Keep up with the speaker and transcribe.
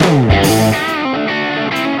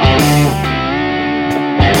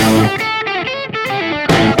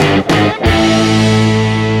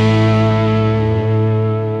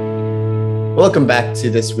Welcome back to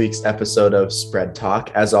this week's episode of Spread Talk.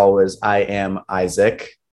 As always, I am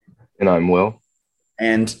Isaac. And I'm Will.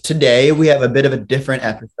 And today we have a bit of a different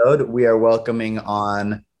episode. We are welcoming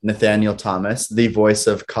on Nathaniel Thomas, the voice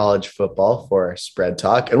of college football for Spread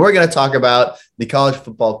Talk. And we're going to talk about the college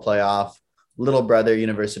football playoff, Little Brother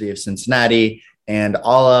University of Cincinnati, and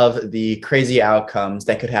all of the crazy outcomes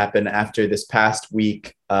that could happen after this past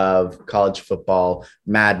week of college football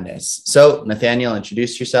madness. So, Nathaniel,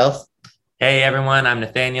 introduce yourself. Hey, everyone. I'm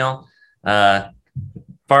Nathaniel. Far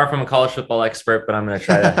from a college football expert, but I'm going to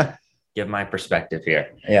try to give my perspective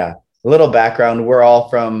here. Yeah. A little background. We're all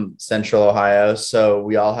from Central Ohio, so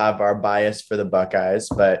we all have our bias for the Buckeyes,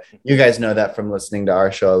 but you guys know that from listening to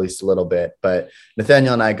our show at least a little bit. But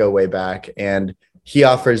Nathaniel and I go way back, and he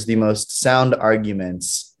offers the most sound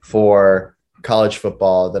arguments for college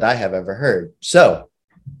football that I have ever heard. So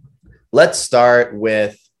let's start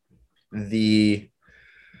with the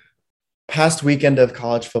past weekend of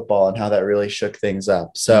college football and how that really shook things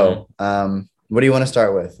up. So what do you want to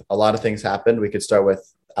start with? A lot of things happened. We could start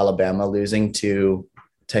with Alabama losing to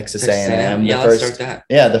Texas A&M. Yeah, let's start that.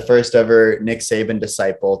 Yeah, the first ever Nick Saban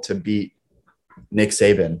disciple to beat Nick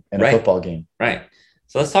Saban in a football game. Right.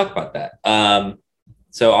 So let's talk about that.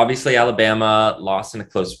 So obviously Alabama lost in a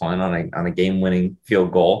close one on a game-winning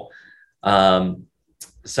field goal. Some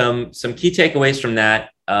key takeaways from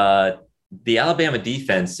that. The Alabama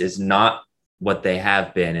defense is not what they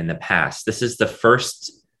have been in the past. This is the first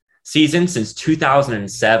season since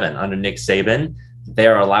 2007 under Nick Saban. They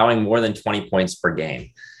are allowing more than 20 points per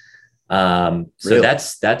game. So really?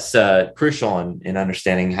 That's crucial in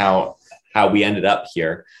understanding how we ended up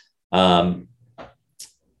here. However,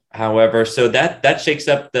 so that shakes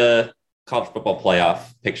up the college football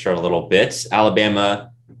playoff picture a little bit.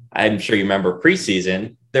 Alabama, I'm sure you remember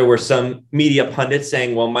preseason, there were some media pundits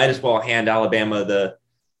saying, well, might as well hand Alabama the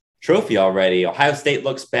trophy already. Ohio State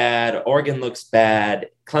looks bad. Oregon looks bad.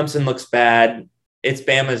 Clemson looks bad. It's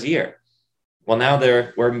Bama's year. Well, now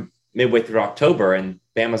we're midway through October and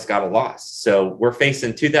Bama's got a loss. So we're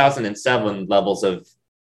facing 2007 levels of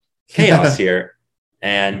chaos here.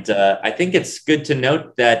 And I think it's good to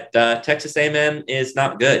note that Texas A&M is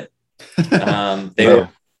not good. They were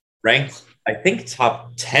ranked, I think,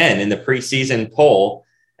 top 10 in the preseason poll,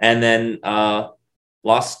 and then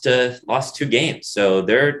lost two games. So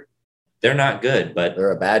they're not good, but they're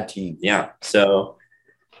a bad team. Yeah. So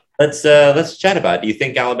let's chat about it. Do you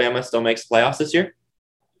think Alabama still makes playoffs this year?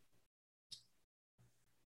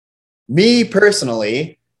 Me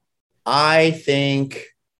personally, I think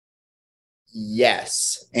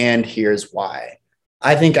yes, and here's why.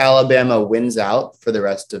 I think Alabama wins out for the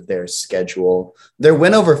rest of their schedule. Their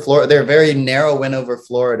win over Florida, their very narrow win over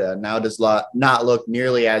Florida now does not look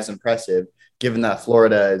nearly as impressive, given that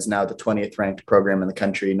Florida is now the 20th ranked program in the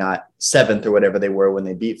country, not 7th or whatever they were when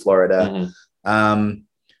they beat Florida.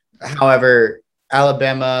 However,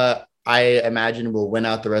 Alabama, I imagine, will win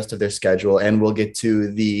out the rest of their schedule and will get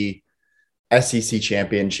to the SEC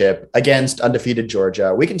championship against undefeated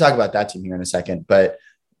Georgia. We can talk about that team here in a second, but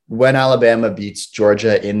when Alabama beats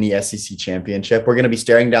Georgia in the SEC championship, we're going to be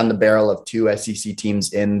staring down the barrel of two SEC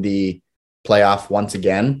teams in the playoff once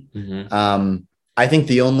again. I think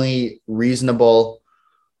the only reasonable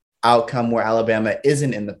outcome where Alabama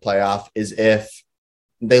isn't in the playoff is if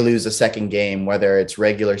they lose a second game, whether it's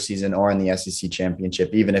regular season or in the SEC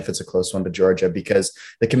championship, even if it's a close one to Georgia, because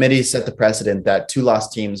the committee set the precedent that two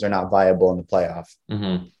lost teams are not viable in the playoff.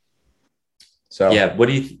 So yeah, what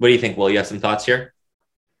do you think? Will, you have some thoughts here?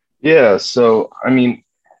 Yeah. So, I mean,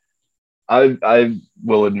 I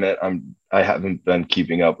will admit I haven't been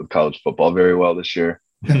keeping up with college football very well this year,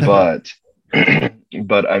 but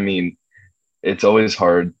I mean, it's always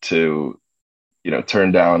hard to,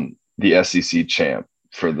 turn down the SEC champ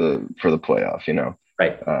for the playoff,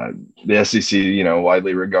 Right. The SEC,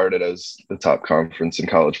 widely regarded as the top conference in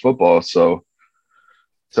college football. So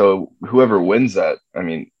whoever wins that, I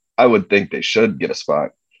mean, I would think they should get a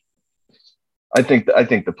spot. I think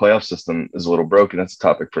the playoff system is a little broken. That's a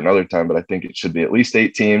topic for another time, but I think it should be at least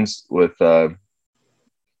 8 teams with the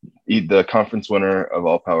conference winner of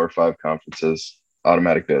all Power 5 conferences,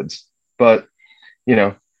 automatic bids. But,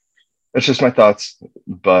 that's just my thoughts.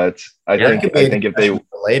 But I think if they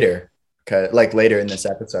later in this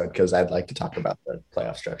episode, because I'd like to talk about the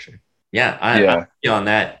playoff structure. Yeah, I'm on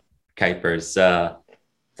that, Kuipers.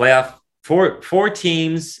 Playoff, four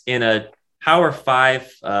teams in a Power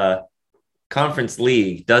 5 conference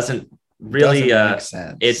league doesn't really make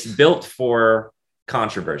sense. It's built for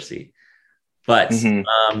controversy, but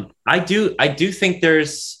I do think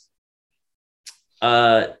there's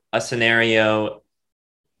a scenario.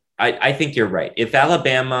 I think you're right. If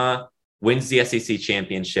Alabama wins the SEC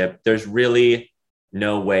championship, there's really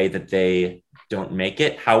no way that they don't make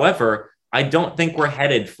it. However, I don't think we're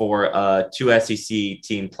headed for a 2 SEC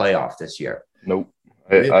team playoff this year. Nope.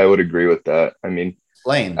 I would agree with that. I mean,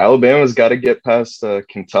 Explain. Alabama's got to get past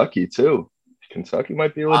Kentucky too. Kentucky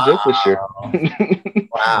might be legit this year.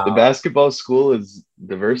 Wow. The basketball school is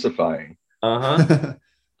diversifying. I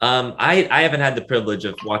haven't had the privilege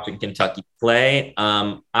of watching Kentucky play.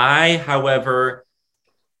 I, however,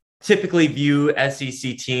 typically view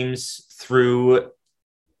SEC teams through.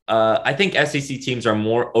 I think SEC teams are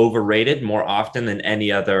more overrated more often than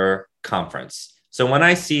any other conference. So when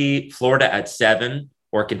I see Florida at 7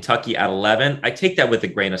 or Kentucky at 11, I take that with a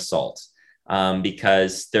grain of salt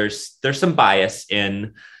because there's some bias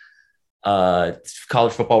in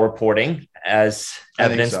college football reporting, as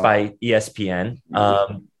evidenced by ESPN,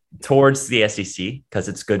 towards the SEC because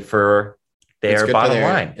it's good for their bottom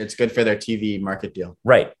line. It's good for their TV market deal.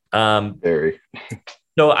 Right. Very.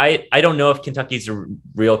 So I don't know if Kentucky's a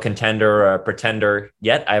real contender or a pretender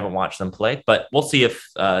yet. I haven't watched them play, but we'll see if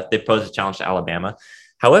they pose a challenge to Alabama.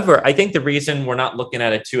 However, I think the reason we're not looking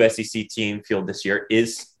at a 2 SEC team field this year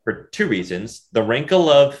is for 2 reasons: the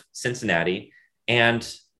wrinkle of Cincinnati and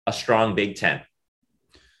a strong Big Ten.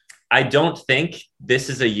 I don't think this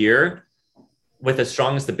is a year, with as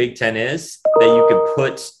strong as the Big Ten is, that you could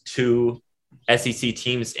put 2 SEC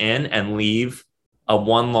teams in and leave a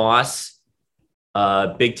 1-loss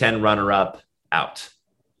Big Ten runner-up out.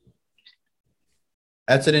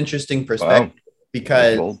 That's an interesting perspective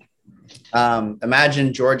because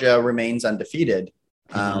imagine Georgia remains undefeated.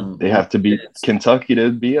 They have to beat Kentucky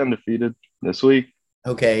to be undefeated this week.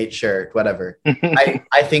 Okay, sure, whatever.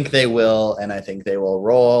 I think they will, and I think they will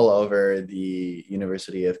roll over the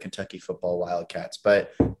University of Kentucky football Wildcats.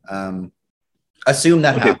 But assume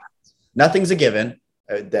that happens. Nothing's a given.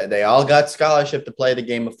 They all got scholarship to play the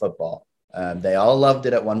game of football. They all loved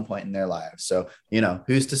it at one point in their lives. So,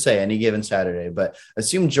 who's to say any given Saturday? But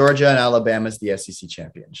assume Georgia and Alabama is the SEC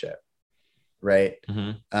championship, right?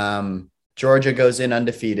 Georgia goes in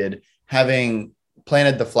undefeated, having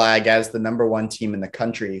planted the flag as the number 1 team in the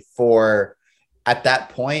country for, at that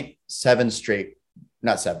point, 5 straight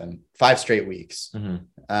weeks.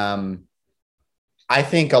 I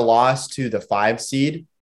think a loss to the 5 seed,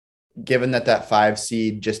 given that 5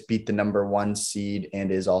 seed just beat the number 1 seed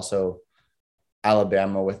and is also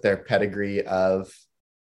Alabama with their pedigree of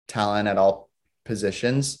talent at all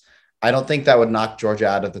positions, I don't think that would knock Georgia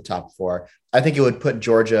out of the top 4. I think it would put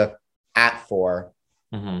Georgia at 4.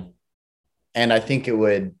 And I think it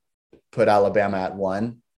would put Alabama at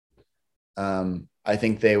 1. I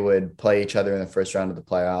think they would play each other in the first round of the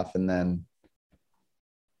playoff and then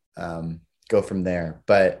go from there.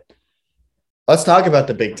 But let's talk about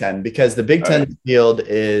the Big Ten, because the Big Ten field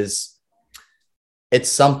it's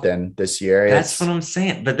something this year. That's what I'm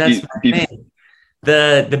saying. But that's my thing.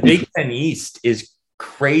 The Big Ten East is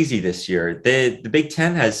crazy this year. The Big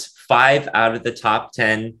Ten has 5 out of the top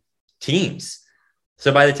 10 teams.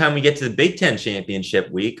 So by the time we get to the Big Ten championship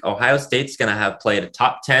week, Ohio State's going to have played a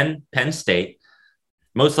top 10 Penn State,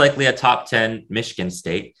 most likely a top 10 Michigan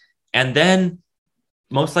State, and then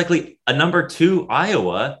most likely a number 2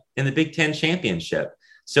 Iowa in the Big Ten championship.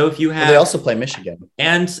 So if you have, they also play Michigan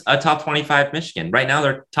and a top 25 Michigan. Right now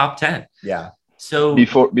they're top 10. Yeah. So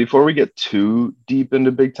before we get too deep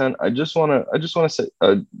into Big Ten, I just want to say,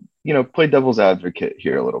 play devil's advocate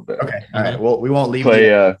here a little bit. Okay. All right. Well, we won't leave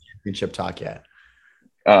the championship talk yet.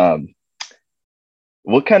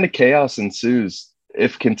 What kind of chaos ensues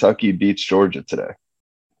if Kentucky beats Georgia today?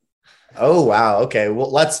 Oh, wow. Okay.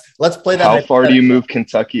 Well, let's play that. How far do you move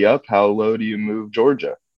Kentucky up? How low do you move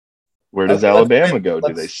Georgia? Where does Alabama go?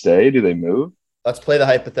 Do they stay? Do they move? Let's play the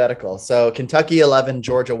hypothetical. So Kentucky 11,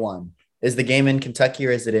 Georgia 1. Is the game in Kentucky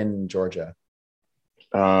or is it in Georgia?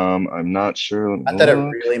 I'm not sure. Not that it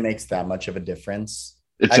really makes that much of a difference.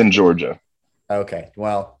 It's in Georgia. Okay.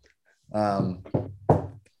 Well,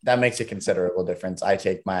 that makes a considerable difference. I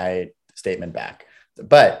take my statement back.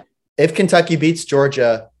 But if Kentucky beats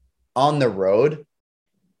Georgia on the road,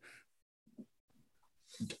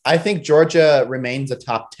 I think Georgia remains a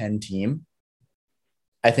top 10 team.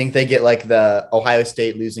 I think they get like the Ohio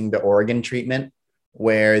State losing to Oregon treatment,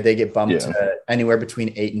 where they get bumped to anywhere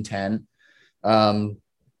between 8 and 10. I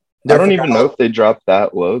don't even know if they drop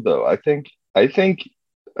that low, though. I think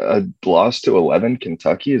a loss to 11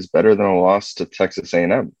 Kentucky is better than a loss to Texas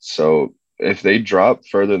A&M. So if they drop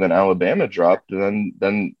further than Alabama dropped,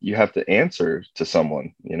 then you have to answer to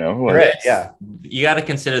someone, Right, yeah. You got to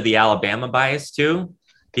consider the Alabama bias too,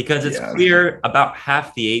 because it's clear about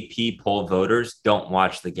half the AP poll voters don't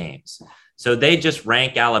watch the games. So they just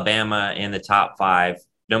rank Alabama in the top 5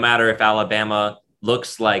 no matter if Alabama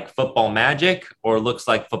looks like football magic or looks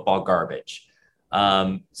like football garbage.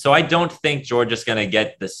 So I don't think Georgia's going to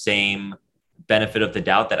get the same benefit of the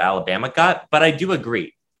doubt that Alabama got, but I do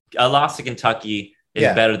agree. A loss to Kentucky is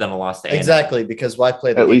better than a loss to A&M. Exactly, because why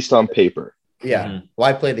play the At game? least on paper. Yeah.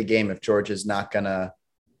 Why play the game if Georgia's not going to,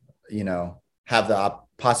 have the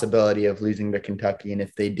possibility of losing to Kentucky? And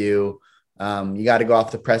if they do, you got to go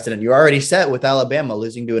off the precedent. You're already set with Alabama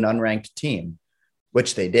losing to an unranked team,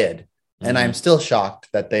 which they did. And I'm still shocked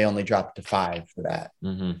that they only dropped to 5 for that.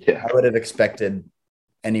 Yeah. I would have expected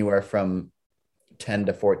anywhere from 10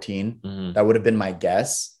 to 14. That would have been my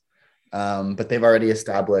guess. But they've already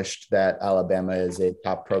established that Alabama is a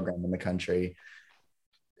top program in the country.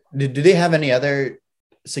 Do they have any other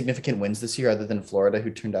significant wins this year other than Florida,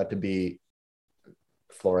 who turned out to be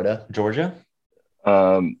Florida? Georgia?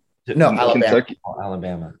 No, Alabama. Kentucky.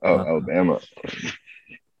 Alabama. Oh, Alabama.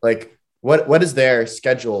 Like, what does their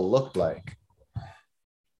schedule look like?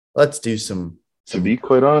 Let's do some. To be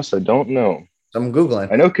quite honest, I don't know. I'm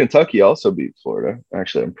Googling. I know Kentucky also beat Florida.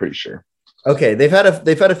 Actually, I'm pretty sure. Okay, they've had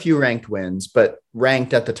a few ranked wins, but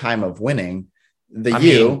ranked at the time of winning.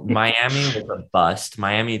 Miami was a bust.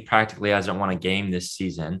 Miami practically hasn't won a game this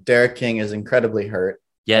season. Derek King is incredibly hurt,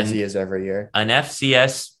 as he is every year. An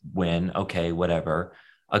FCS win, okay, whatever.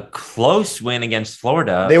 A close win against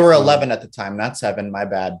Florida. They were 11 at the time, not 7, my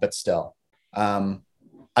bad, but still. A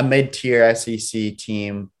mid-tier SEC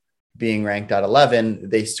team being ranked at 11,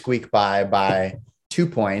 they squeak by 2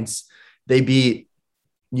 points. They beat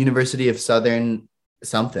University of Southern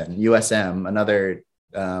something, USM, another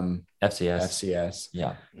FCS.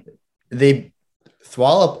 Yeah. They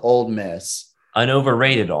thwall up Ole Miss. An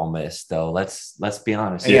overrated Ole Miss, though. Let's be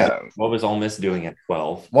honest. Yeah. What was Ole Miss doing at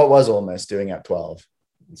 12? What was Ole Miss doing at 12?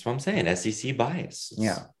 That's what I'm saying. SEC bias.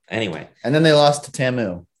 Yeah. Anyway. And then they lost to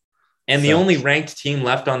TAMU. And the only ranked team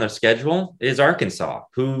left on their schedule is Arkansas,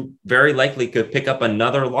 who very likely could pick up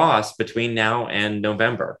another loss between now and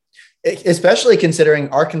November. Especially considering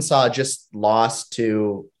Arkansas just lost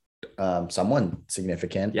to someone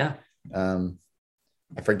significant. Yeah.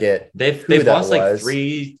 I forget. They've lost like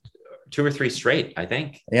 2 or 3 straight, I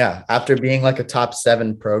think. Yeah. After being like a top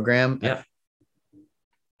 7 program. Yeah.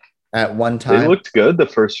 At one time. They looked good the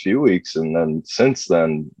first few weeks, and then since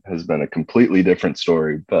then has been a completely different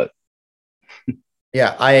story. But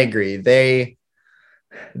yeah, I agree. They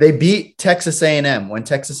beat Texas A&M when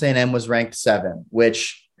Texas A&M was ranked 7,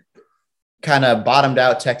 which kind of bottomed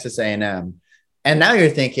out Texas A&M. And now you're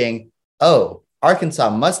thinking, oh, Arkansas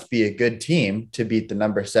must be a good team to beat the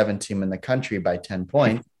number 7 team in the country by 10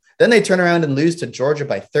 points. Then they turn around and lose to Georgia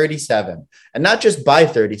by 37. And not just by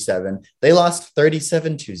 37, they lost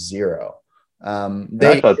 37-0.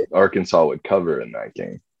 I thought Arkansas would cover in that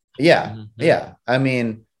game. Yeah. Yeah. I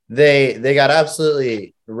mean, they got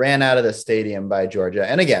absolutely ran out of the stadium by Georgia.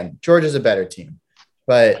 And again, Georgia's a better team.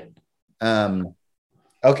 But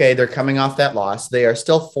okay, they're coming off that loss. They are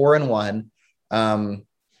still 4-1.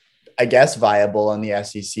 I guess viable in the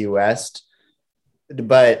SEC West.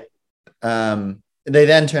 But they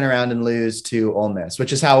then turn around and lose to Ole Miss,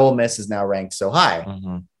 which is how Ole Miss is now ranked so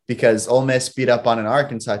high, because Ole Miss beat up on an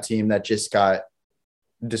Arkansas team that just got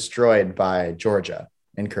destroyed by Georgia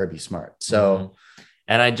and Kirby Smart. So,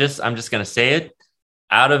 and I'm just going to say it,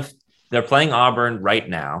 they're playing Auburn right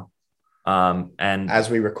now. And as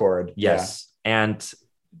we record, yes. Yeah. And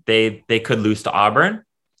they could lose to Auburn.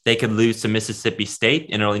 They could lose to Mississippi State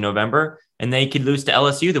in early November. And they could lose to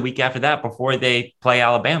LSU the week after that before they play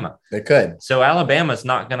Alabama. They could. So Alabama's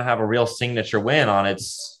not going to have a real signature win on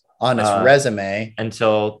its resume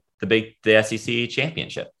until the SEC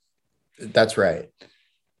championship. That's right.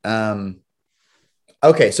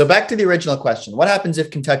 Okay, so back to the original question. What happens if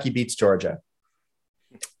Kentucky beats Georgia?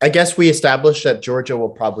 I guess we established that Georgia will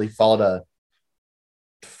probably fall to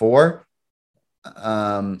 4.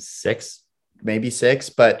 6. Maybe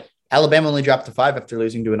 6, but Alabama only dropped to 5 after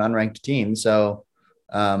losing to an unranked team. So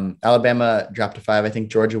Alabama dropped to 5. I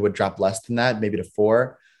think Georgia would drop less than that, maybe to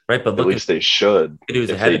 4. Right, but at least they should.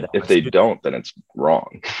 If they don't, then it's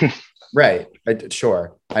wrong. Right.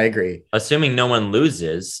 Sure. I agree. Assuming no one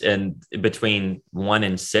loses and between 1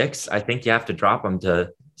 and 6, I think you have to drop them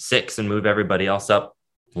to 6 and move everybody else up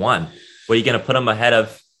 1. What, are you going to put them ahead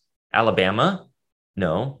of Alabama?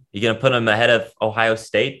 No. You're going to put them ahead of Ohio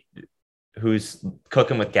State, who's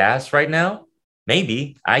cooking with gas right now?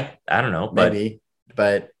 Maybe. I don't know.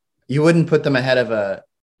 But you wouldn't put them ahead of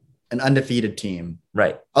an undefeated team.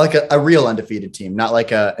 Right. Like a real undefeated team, not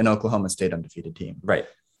like an Oklahoma State undefeated team. Right.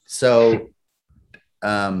 So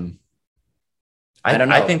I don't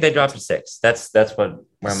know. I think they dropped to 6. That's where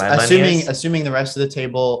my money is. Assuming the rest of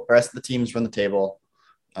the teams from the table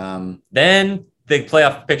Then the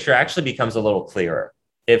playoff picture actually becomes a little clearer.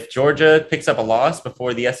 If Georgia picks up a loss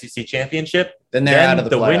before the SEC championship, then they're out of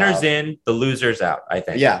the winner's in, the loser's out, I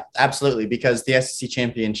think. Yeah, absolutely. Because the SEC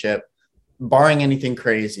championship, barring anything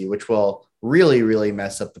crazy, which will really, really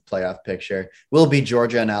mess up the playoff picture, will be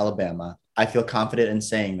Georgia and Alabama. I feel confident in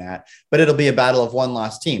saying that, but it'll be a battle of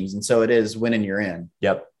one-loss teams. And so it is winning, you're in.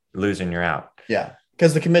 Yep. Losing, you're out. Yeah.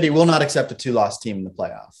 Because the committee will not accept a 2-loss team in the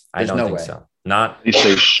playoff. I don't think so. Not. At least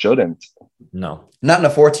they shouldn't. No. Not in a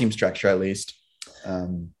 4-team structure, at least.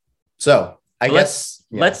 So I guess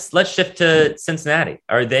let's shift to Cincinnati.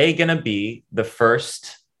 Are they going to be the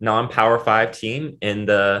first non-Power 5 team in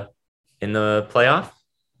the playoff?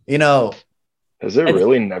 Has there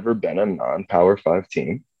really never been a non-Power 5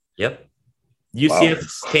 team? Yep.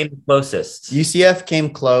 UCF came the closest. UCF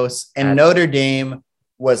came close, and Notre Dame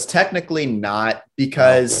was technically not,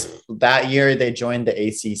 because that year they joined the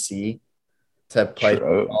ACC to play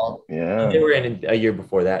football. Yeah. They were in a year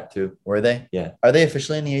before that too. Were they? Yeah. Are they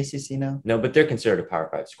officially in the ACC now? No, but they're considered a Power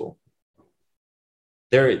 5 school.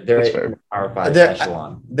 They're in the Power 5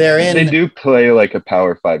 echelon. They do play like a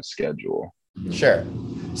Power 5 schedule. Sure.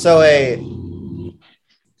 So a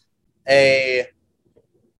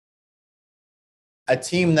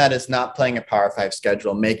team that is not playing a Power 5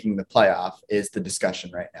 schedule making the playoff is the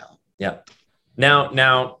discussion right now. Yeah.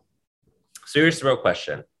 Now, so here's the real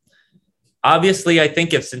question. Obviously, I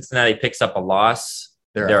think if Cincinnati picks up a loss,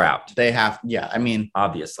 they're out. They have, yeah. I mean,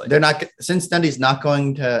 obviously, Cincinnati's not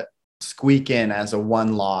going to squeak in as a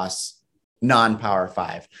 1-loss non-Power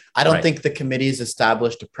 5. I don't think the committee's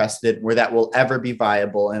established a precedent where that will ever be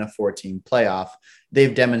viable in a 4-team playoff.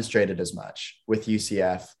 They've demonstrated as much with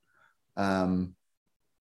UCF.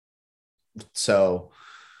 So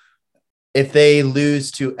if they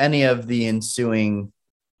lose to any of the ensuing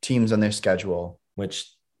teams on their schedule, which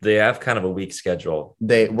they have kind of a weak schedule.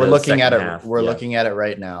 We're looking at it. We're looking at it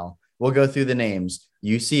right now. We'll go through the names: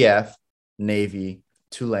 UCF, Navy,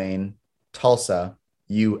 Tulane, Tulsa,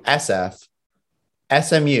 USF,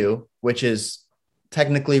 SMU, which is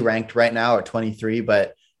technically ranked right now at 23,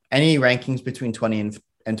 but any rankings between 20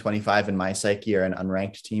 and 25 in my psyche are an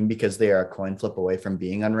unranked team because they are a coin flip away from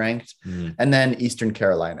being unranked. Mm-hmm. And then Eastern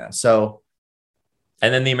Carolina.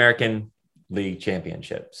 And then the American League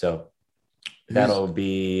Championship. So that'll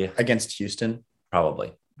be against Houston.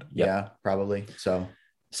 Probably. Yep. Yeah, probably. So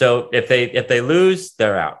if they lose,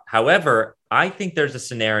 they're out. However, I think there's a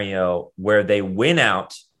scenario where they win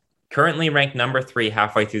out, currently ranked number 3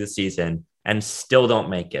 halfway through the season, and still don't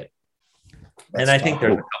make it. And I think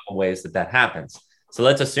there's a couple ways that happens. So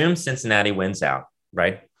let's assume Cincinnati wins out,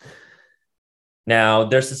 right? Now,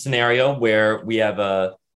 there's a scenario where we have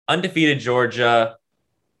a undefeated Georgia,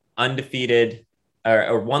 undefeated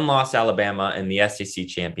or 1-loss Alabama in the SEC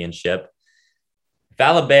championship. If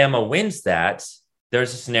Alabama wins that,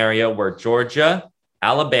 there's a scenario where Georgia,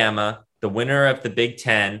 Alabama, the winner of the Big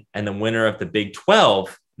Ten, and the winner of the Big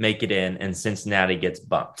 12 make it in, and Cincinnati gets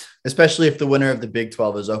bumped. Especially if the winner of the Big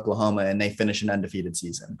 12 is Oklahoma and they finish an undefeated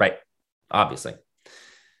season. Right. Obviously.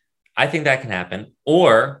 I think that can happen.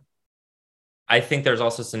 Or I think there's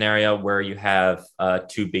also a scenario where you have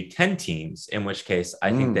 2 Big Ten teams, in which case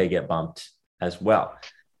I think they get bumped as well.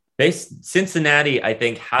 Cincinnati, I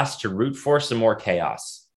think, has to root for some more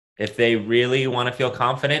chaos. If they really want to feel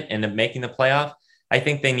confident in making the playoff, I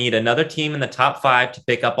think they need another team in the top 5 to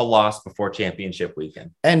pick up a loss before championship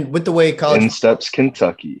weekend. And with the way college... In steps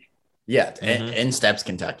Kentucky. Yeah, in steps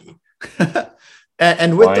Kentucky.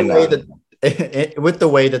 and with the way that... with the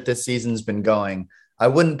way that this season's been going, I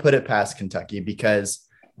wouldn't put it past Kentucky because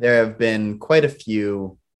there have been quite a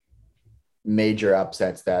few major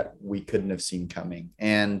upsets that we couldn't have seen coming.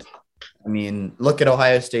 And I mean, look at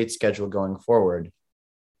Ohio State's schedule going forward.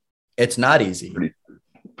 It's not easy.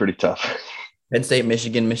 Pretty tough. Penn State,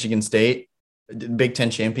 Michigan State, Big Ten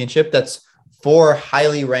championship. That's 4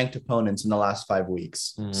 highly ranked opponents in the last 5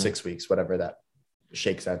 weeks, 6 weeks, whatever that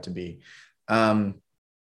shakes out to be.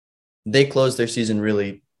 They closed their season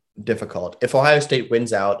really difficult. If Ohio State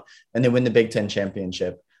wins out and they win the Big Ten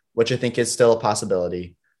championship, which I think is still a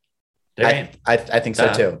possibility, I think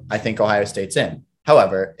so too. I think Ohio State's in.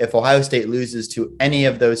 However, if Ohio State loses to any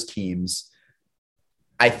of those teams,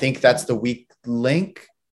 I think that's the weak link.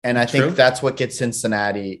 And I think that's what gets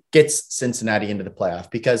Cincinnati into the playoff.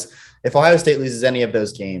 Because if Ohio State loses any of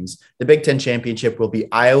those games, the Big Ten championship will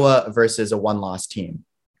be Iowa versus a 1-loss team.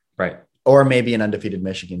 Right. Or maybe an undefeated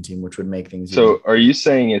Michigan team, which would make things So are you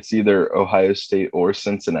saying it's either Ohio State or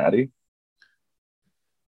Cincinnati?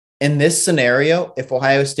 In this scenario, if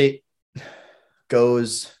Ohio State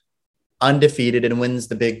goes undefeated and wins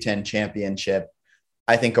the Big Ten championship,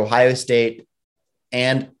 I think Ohio State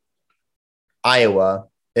and Iowa,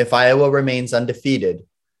 if Iowa remains undefeated,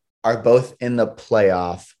 are both in the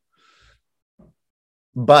playoff.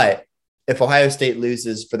 But if Ohio State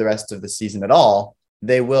loses for the rest of the season at all,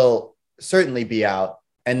 they will certainly be out.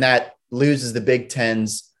 And that loses the Big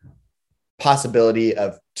Ten's possibility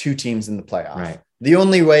of two teams in the playoff. Right. The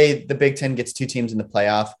only way the Big Ten gets two teams in the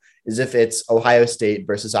playoff is if it's Ohio State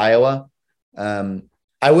versus Iowa.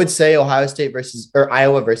 I would say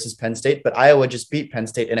Iowa versus Penn State, but Iowa just beat Penn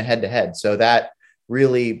State in a head-to-head. So that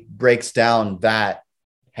really breaks down that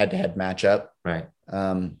head-to-head matchup. Right.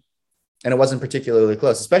 And it wasn't particularly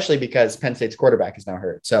close, especially because Penn State's quarterback is now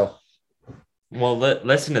hurt. So, well,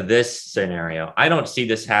 listen to this scenario. I don't see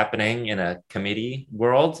this happening in a committee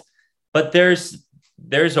world, but there's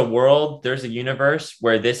a world, there's a universe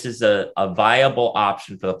where this is a viable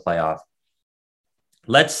option for the playoff.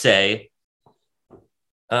 Let's say,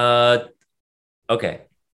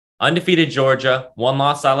 undefeated Georgia,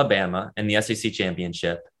 1-loss Alabama in the SEC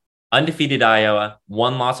championship, undefeated Iowa,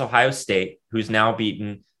 1-loss Ohio State, who's now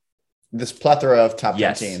beaten this plethora of top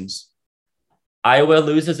 10 teams. Iowa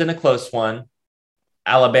loses in a close one.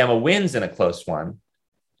 Alabama wins in a close one.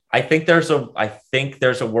 I think there's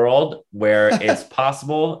a world where it's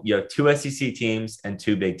possible you have two SEC teams and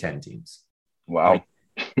two Big Ten teams. Wow.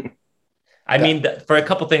 I mean, for a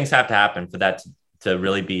couple things have to happen for that to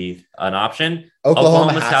really be an option.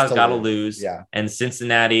 Oklahoma's got to lose. Yeah. And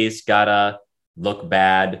Cincinnati's got to look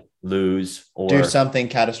bad, lose, or do something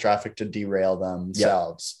catastrophic to derail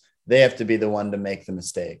themselves. Yep. They have to be the one to make the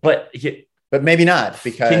mistake. But maybe not,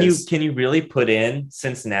 because can you really put in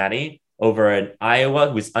Cincinnati over an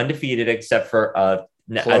Iowa who's undefeated except for at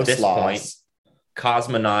this point,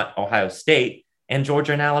 Cosmonaut Ohio State and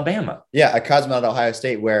Georgia and Alabama? Yeah, a Cosmonaut Ohio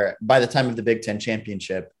State where by the time of the Big Ten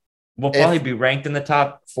championship, we'll probably be ranked in the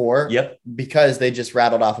top 4. Yep. Because they just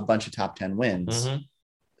rattled off a bunch of top 10 wins. Mm-hmm.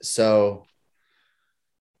 So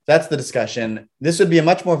that's the discussion. This would be a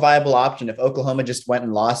much more viable option if Oklahoma just went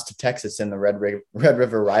and lost to Texas in the Red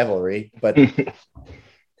River rivalry. But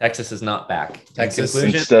Texas is not back. Texas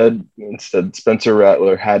instead Spencer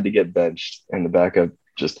Rattler had to get benched, and the backup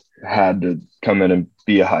just had to come in and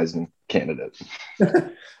be a Heisman candidate.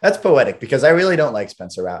 That's poetic, because I really don't like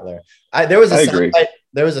Spencer Rattler. There was a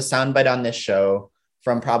soundbite on this show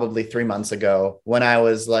from probably 3 months ago when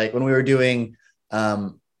we were doing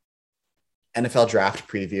NFL draft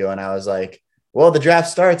preview, and I was like, well, the draft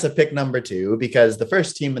starts at pick number 2 because the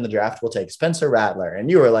first team in the draft will take Spencer Rattler. And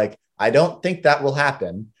you were like, I don't think that will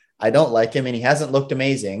happen. I don't like him, and he hasn't looked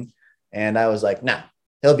amazing. And I was like, nah,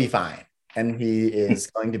 he'll be fine. And he is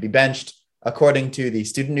going to be benched, according to the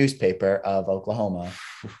student newspaper of Oklahoma.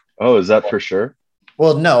 Oh, is that for sure?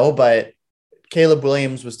 Well, no, but Caleb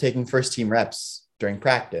Williams was taking first team reps during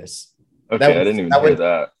practice. Okay, I didn't even hear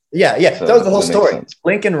that. Yeah. So that was the whole story. Sense.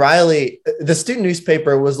 Lincoln Riley, the student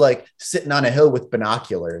newspaper, was like sitting on a hill with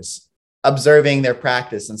binoculars, observing their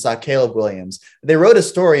practice, and saw Caleb Williams. They wrote a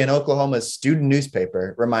story in Oklahoma's student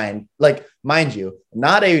newspaper. Mind you,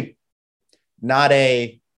 not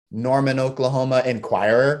a Norman, Oklahoma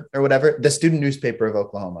Inquirer or whatever, the student newspaper of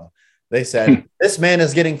Oklahoma. They said, this man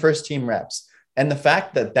is getting first team reps. And the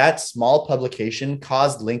fact that small publication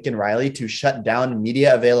caused Lincoln Riley to shut down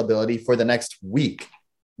media availability for the next week.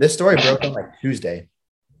 This story broke on Tuesday.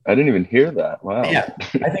 I didn't even hear that. Wow. Yeah,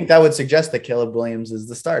 I think that would suggest that Caleb Williams is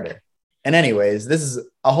the starter. And anyways, this is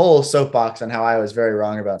a whole soapbox on how I was very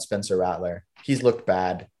wrong about Spencer Rattler. He's looked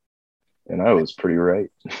bad. And I was pretty right.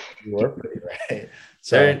 You were pretty right.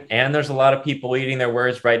 So, and there's a lot of people eating their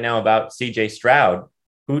words right now about CJ Stroud,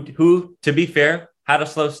 who, to be fair, had a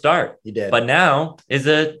slow start. He did. But now is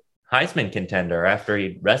a Heisman contender after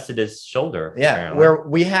he rested his shoulder. Yeah, apparently. where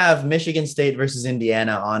we have Michigan State versus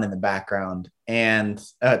Indiana on in the background and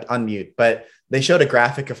on mute, but they showed a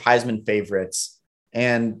graphic of Heisman favorites,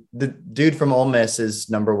 and the dude from Ole Miss is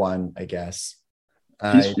number 1, I guess.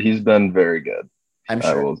 He's been very good. I'm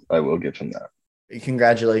sure. I will give him that.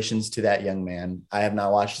 Congratulations to that young man. I have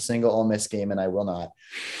not watched a single Ole Miss game, and I will not.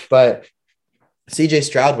 But CJ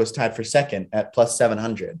Stroud was tied for second at plus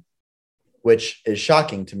 700, which is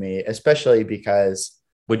shocking to me, especially because.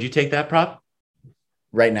 Would you take that prop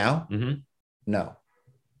right now? Mm-hmm. No.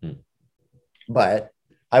 But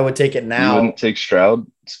I would take it now. You wouldn't take Stroud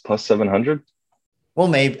plus 700? Well,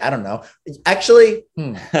 maybe. I don't know. Actually,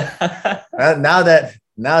 now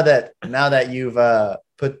that you've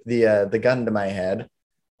put the gun to my head,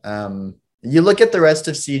 you look at the rest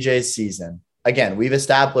of CJ's season. Again, we've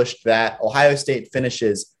established that Ohio State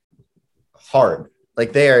finishes hard.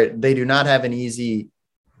 Like they do not have an easy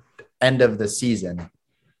end of the season.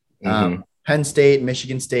 Mm-hmm. Penn State,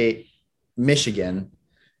 Michigan State, Michigan.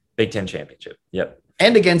 Big Ten championship. Yep.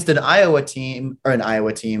 and against an Iowa team,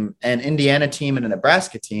 an Indiana team, and a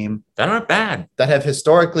Nebraska team They're not bad. that have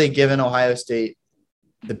historically given Ohio State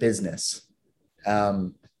the business.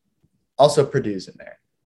 Also Purdue's in there.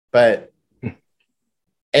 But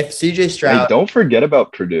if CJ Stroud... Hey, don't forget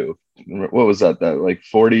about Purdue. What was that like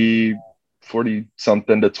 40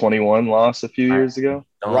 something to 21 loss a few years ago?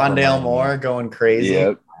 Rondale Moore going crazy.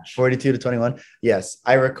 Yep. 42 to 21. Yes,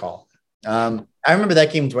 I recall. I remember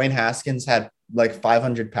that game. Dwayne Haskins had like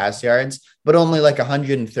 500 pass yards, but only like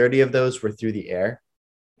 130 of those were through the air.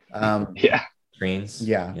 Yeah. Screens.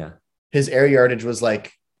 Yeah. His air yardage was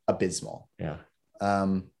like abysmal. Yeah.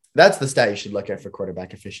 That's the stat you should look at for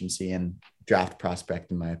quarterback efficiency and draft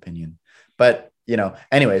prospect, in my opinion. But,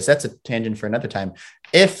 anyways, that's a tangent for another time.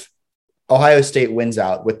 If Ohio State wins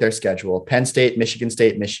out with their schedule, Penn State,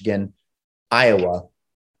 Michigan, Iowa,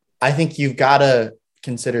 I think you've got to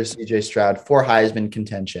consider CJ Stroud for Heisman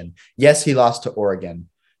contention. Yes, he lost to Oregon,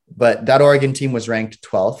 but that Oregon team was ranked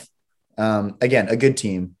 12th. Again, a good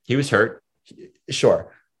team. He was hurt.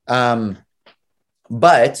 Sure.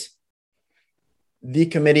 But the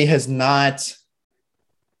committee has not...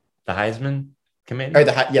 The Heisman committee? Or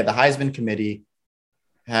the Heisman committee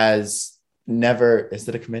has never... Is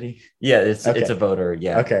it a committee? Yeah, it's a voter.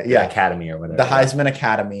 Yeah. Okay, yeah. Academy or whatever. The Heisman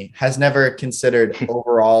Academy has never considered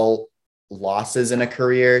overall losses in a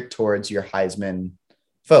career towards your Heisman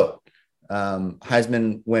vote.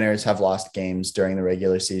 Heisman winners have lost games during the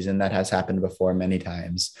regular season. That has happened before many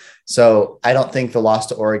times. So I don't think the loss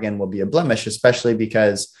to Oregon will be a blemish, especially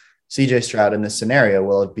because CJ Stroud in this scenario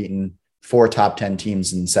will have beaten 4 top 10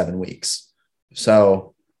 teams in 7 weeks.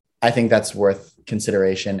 So I think that's worth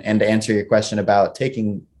consideration. And to answer your question about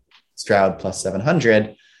taking Stroud plus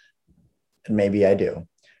 700, maybe I do.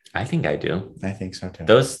 I think I do. I think so too.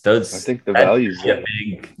 Those. I think the value's a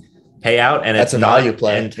big payout, and that's it's a value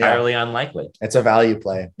play. Entirely unlikely. It's a value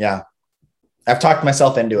play. Yeah, I've talked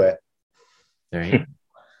myself into it. There you go.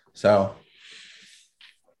 So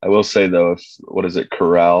I will say though,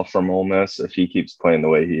 Corral from Ole Miss? If he keeps playing the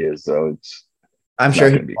way he is, though, I'm sure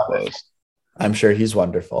he'll be close. I'm sure he's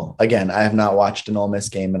wonderful. Again, I have not watched an Ole Miss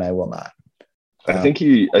game, and I will not. I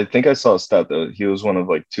think I saw a stat that he was one of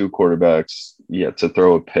like 2 quarterbacks yet to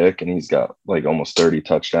throw a pick, and he's got like almost 30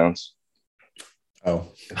 touchdowns. Oh,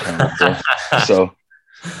 so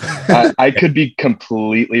I could be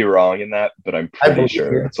completely wrong in that, but I'm pretty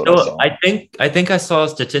sure that's what I saw. I think I saw a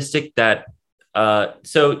statistic that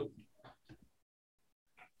so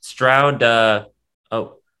Stroud.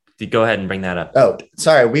 Go ahead and bring that up. Oh,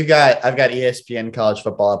 sorry. I've got ESPN college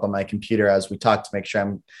football up on my computer as we talk to make sure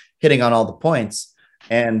I'm hitting on all the points.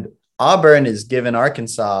 And Auburn is giving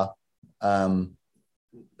Arkansas some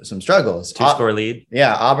struggles. 2-score lead.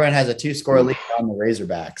 Yeah, Auburn has a 2-score lead on the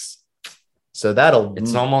Razorbacks. So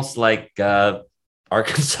it's almost like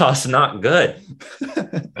Arkansas is not good.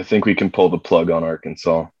 I think we can pull the plug on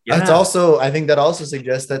Arkansas. Yeah. I think that also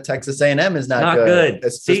suggests that Texas A&M is not good.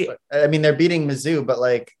 They're beating Mizzou, but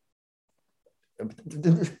like,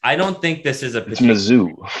 I don't think this is it's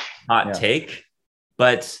Mizzou hot take,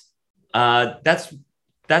 but that's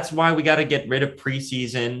why we got to get rid of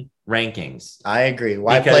preseason rankings. I agree.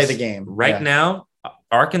 Why play the game right now?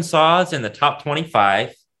 Arkansas is in the top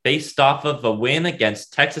 25 based off of a win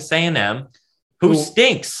against Texas A&M, who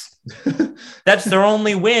stinks. That's their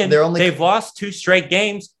only win. They've lost 2 straight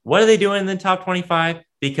games. What are they doing in the top 25?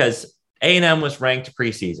 Because A&M was ranked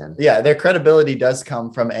preseason. Yeah, their credibility does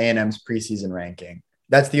come from A&M's preseason ranking.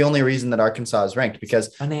 That's the only reason that Arkansas is ranked,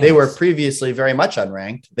 because they were previously very much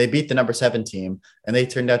unranked. They beat the number 7 team, and they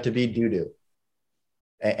turned out to be doo-doo.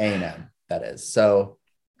 A&M, that is. So,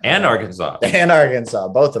 and Arkansas. And Arkansas,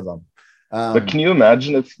 both of them. But can you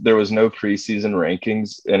imagine if there was no preseason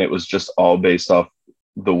rankings and it was just all based off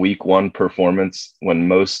the week 1 performance when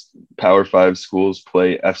most Power 5 schools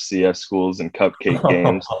play FCS schools and cupcake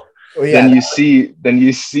games? Well, yeah, then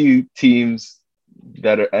you see teams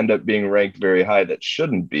that end up being ranked very high that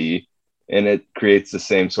shouldn't be, and it creates the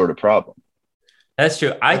same sort of problem. That's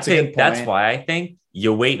true. I think that's why I think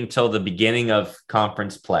you wait until the beginning of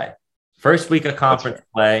conference play. First week of conference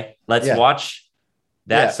play. Let's watch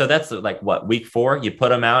that. Yeah. So that's like what, week 4? You put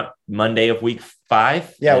them out Monday of week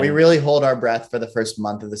 5. Yeah, we really hold our breath for the first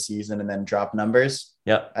month of the season and then drop numbers.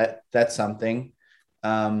 Yep. That's something.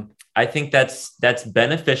 I think that's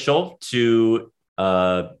beneficial to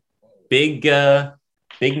big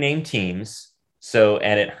name teams. So,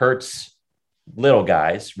 and it hurts little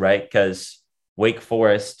guys, right? Because Wake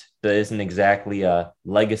Forest isn't exactly a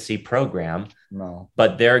legacy program. No,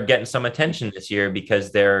 but they're getting some attention this year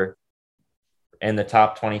because they're in the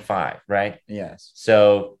top 25, right? Yes.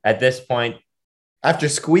 So at this point, After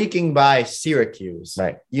squeaking by Syracuse,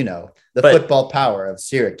 Right. The But- football power of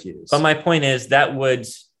Syracuse. But my point is that would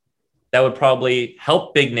probably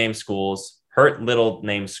help big name schools, hurt little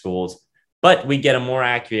name schools, but we get a more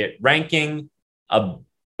accurate ranking, a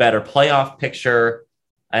better playoff picture,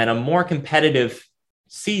 and a more competitive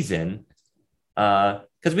season.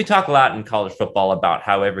 Because we talk a lot in college football about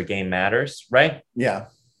how every game matters, right? Yeah.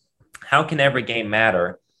 How can every game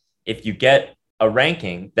matter if you get a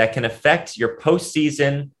ranking that can affect your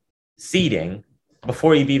postseason seeding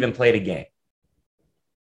before you've even played a game?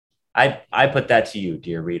 I put that to you,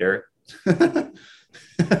 dear reader.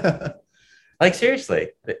 Like, seriously,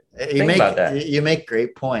 think about that. You make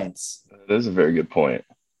great points. That is a very good point.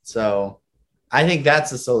 So I think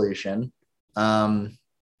that's a solution.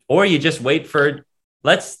 Or you just wait for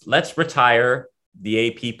let's retire the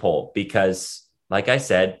AP poll, because like I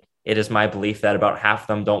said, it is my belief that about half of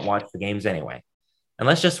them don't watch the games anyway. And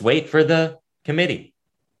let's just wait for the committee.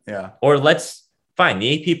 Yeah. Or fine,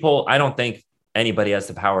 the AP poll, I don't think anybody has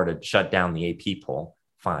the power to shut down the AP poll.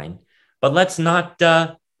 Fine. But let's not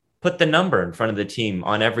put the number in front of the team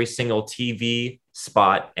on every single TV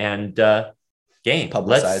spot and game.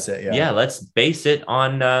 Publicize it. Yeah. Yeah, let's base it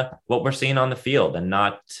on what we're seeing on the field and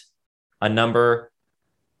not a number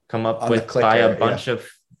come up On with the clicker, by a bunch of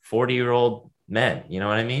 40-year-old men. You know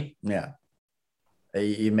what I mean? Yeah.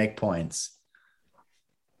 You make points.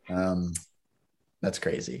 That's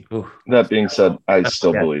crazy. Ooh. That being said, I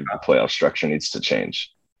still believe the playoff structure needs to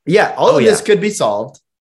change. Yeah. All of this could be solved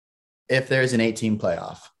if there's an 18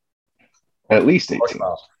 playoff. At least 18.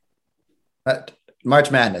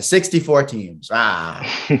 March Madness, 64 teams.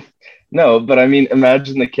 No, but I mean,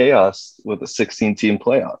 imagine the chaos with a 16-team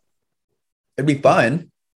playoff. It'd be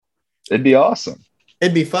fun. It'd be awesome.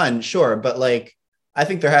 It'd be fun, sure. But I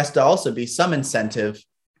think there has to also be some incentive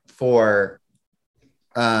for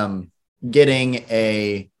getting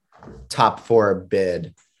a top 4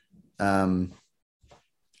 bid.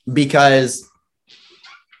 Because,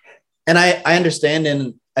 and I understand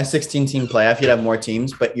in a 16-team playoff, you'd have more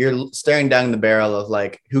teams, but you're staring down the barrel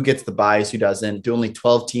of who gets the buys, who doesn't. Do only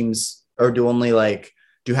 12 teams, or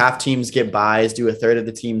do half teams get buys? Do a third of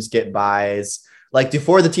the teams get buys? Do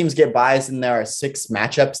 4 of the teams get buys and there are 6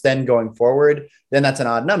 matchups then going forward? Then that's an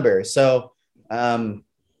odd number. So I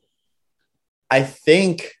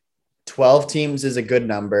think 12 teams is a good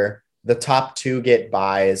number. The top 2 get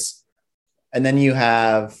buys. And then you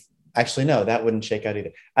have, actually, no, that wouldn't shake out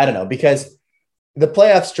either. I don't know, because the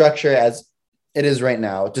playoff structure as it is right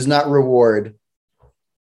now does not reward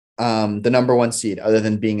the number 1 seed other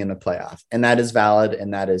than being in the playoff. And that is valid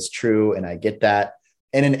and that is true. And I get that.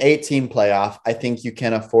 In an 8-team playoff, I think you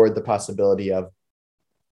can afford the possibility of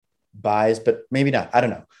buys, but maybe not. I don't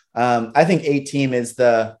know. I think 8-team is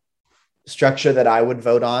the structure that I would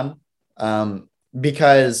vote on,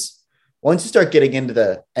 because once you start getting into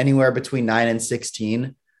the anywhere between 9 and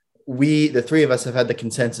 16, the 3 of us have had the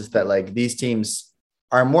consensus that these teams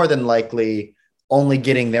are more than likely only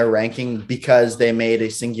getting their ranking because they made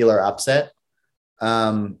a singular upset,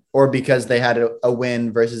 or because they had a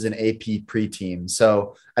win versus an AP pre-team.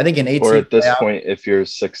 So I think an 8-team or at this playoff, point, if you're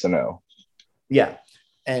 6-0. Yeah.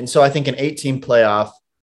 And so I think an 8-team playoff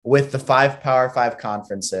with the 5 Power 5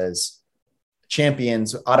 conferences,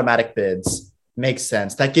 champions, automatic bids makes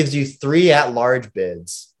sense. That gives you 3 at-large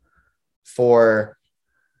bids for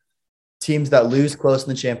teams that lose close in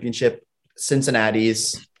the championship.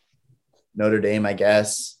 Cincinnati's, Notre Dame, I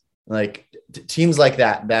guess, teams like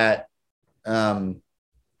that,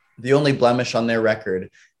 the only blemish on their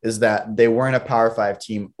record is that they weren't a Power 5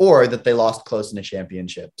 team or that they lost close in a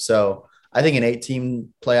championship. So I think an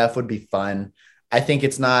 8-team playoff would be fun. I think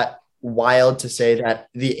it's not wild to say that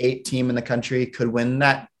the 8 team in the country could win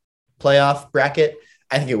that playoff bracket.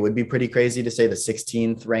 I think it would be pretty crazy to say the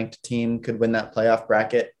 16th ranked team could win that playoff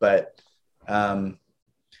bracket, but I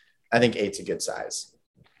think 8's a good size.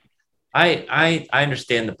 I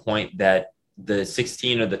understand the point that the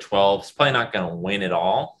 16 or the 12 is probably not going to win it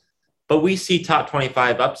all, but we see top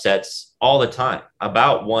 25 upsets all the time,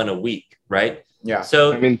 about 1 a week, right? Yeah.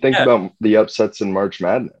 So I mean, think about the upsets in March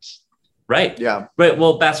Madness. Right. Yeah. Right.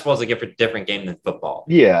 Well, basketball is a different game than football.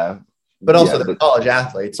 Yeah. But also the college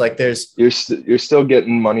athletes, you're still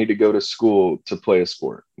getting money to go to school to play a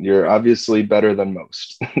sport. You're obviously better than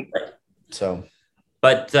most. So,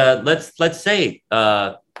 but let's say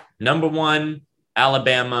number 1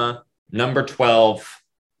 Alabama, number 12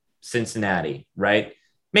 Cincinnati, right?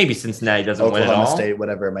 Maybe Cincinnati doesn't win it all. Oklahoma State,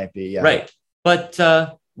 whatever it might be. Yeah. Right. But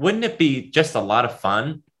wouldn't it be just a lot of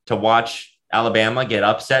fun to watch Alabama get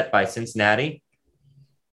upset by Cincinnati?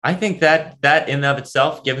 I think that in and of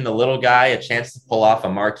itself, giving the little guy a chance to pull off a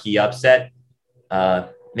marquee upset,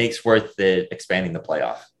 makes worth it expanding the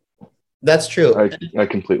playoff. That's true. I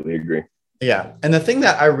completely agree. Yeah. And the thing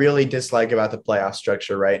that I really dislike about the playoff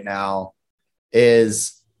structure right now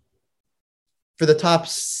is for the top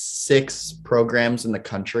 6 programs in the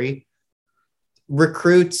country,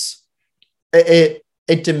 recruits, it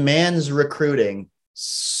demands recruiting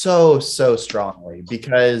so strongly,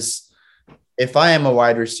 because if I am a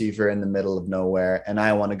wide receiver in the middle of nowhere and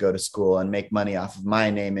I want to go to school and make money off of my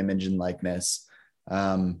name, image, and likeness,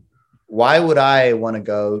 why would I want to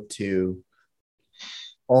go to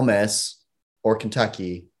Ole Miss or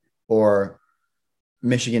Kentucky or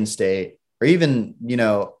Michigan State or even,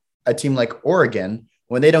 a team like Oregon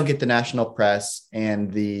when they don't get the national press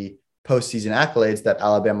and the postseason accolades that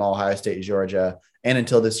Alabama, Ohio State, Georgia, and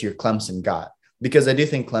until this year, Clemson got? Because I do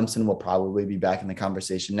think Clemson will probably be back in the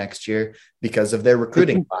conversation next year because of their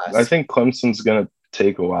recruiting class. I think Clemson's going to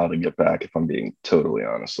take a while to get back, if I'm being totally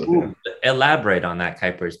honest with you. Elaborate on that,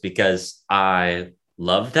 Kuipers, because I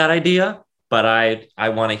love that idea, but I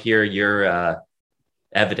want to hear your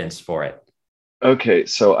evidence for it. Okay,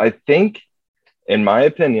 so I think, in my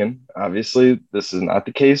opinion, obviously this is not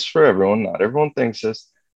the case for everyone. Not everyone thinks this.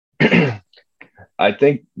 I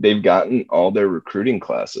think they've gotten all their recruiting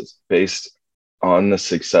classes based on the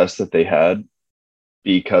success that they had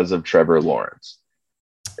because of Trevor Lawrence.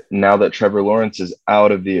 Now that Trevor Lawrence is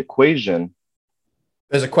out of the equation,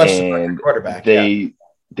 there's a question for quarterback. They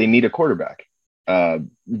need a quarterback. I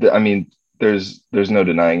mean, there's no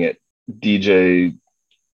denying it. DJ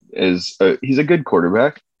is he's a good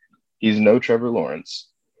quarterback. He's no Trevor Lawrence,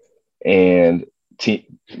 and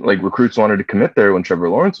recruits wanted to commit there when Trevor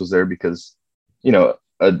Lawrence was there because a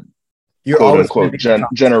quote unquote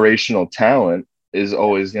generational talent is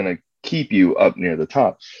always going to keep you up near the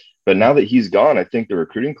top. But now that he's gone, I think the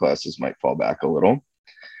recruiting classes might fall back a little.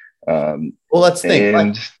 Well, let's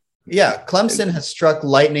think. Clemson has struck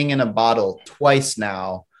lightning in a bottle twice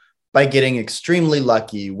now by getting extremely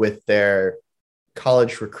lucky with their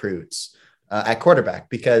college recruits at quarterback,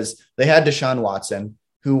 because they had Deshaun Watson,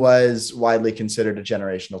 who was widely considered a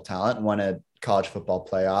generational talent, won a college football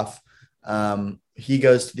playoff. He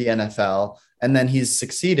goes to the NFL, and then he's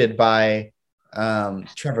succeeded by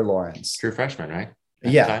Trevor Lawrence. True freshman, right?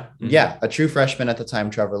 A true freshman at the time,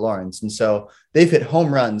 Trevor Lawrence. And so they've hit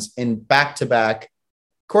home runs in back-to-back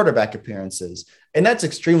quarterback appearances. And that's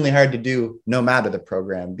extremely hard to do no matter the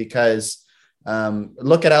program, because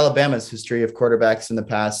look at Alabama's history of quarterbacks in the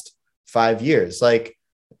past 5 years.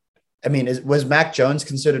 Was Mac Jones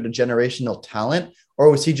considered a generational talent, or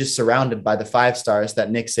was he just surrounded by the 5 stars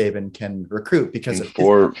that Nick Saban can recruit because of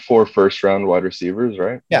four first-round wide receivers,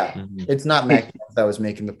 right? Yeah. Mm-hmm. It's not Mac Jones that was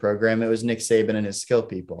making the program. It was Nick Saban and his skill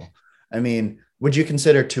people. I mean, would you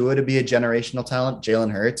consider Tua to be a generational talent?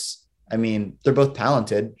 Jalen Hurts? I mean, they're both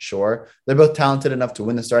talented, sure. They're both talented enough to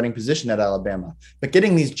win the starting position at Alabama. But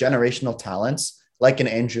getting these generational talents like an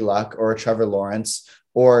Andrew Luck or a Trevor Lawrence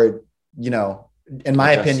or, in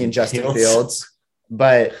my opinion, Justin Fields.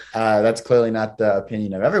 But that's clearly not the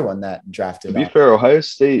opinion of everyone that drafted. To be fair, Ohio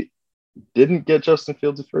State didn't get Justin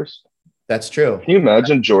Fields at first. That's true. Can you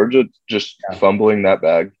imagine Georgia just fumbling that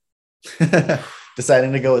bag?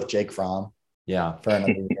 Deciding to go with Jake Fromm. Yeah. For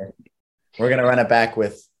another year. We're going to run it back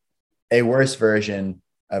with a worse version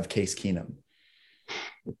of Case Keenum.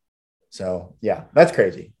 So, yeah, that's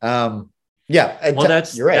crazy. You're right.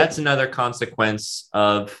 That's another consequence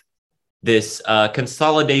of this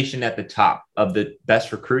consolidation at the top of the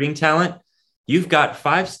best recruiting talent. You've got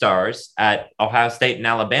 5 stars at Ohio State and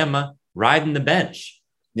Alabama riding the bench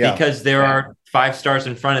because there are 5 stars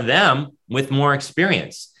in front of them with more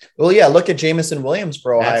experience. Well, yeah, look at Jamison Williams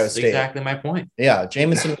for Ohio State. That's exactly my point. Yeah,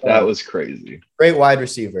 Jamison Williams. That was crazy. Great wide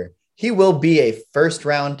receiver. He will be a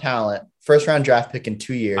first-round draft pick in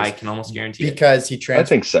 2 years. I can almost guarantee because he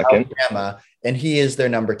transferred to Alabama, and he is their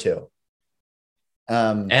number 2.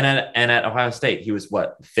 And at Ohio State, he was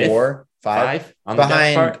what, 5th? 4, 5 on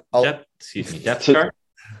behind the depth chart.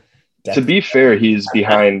 To be fair, he's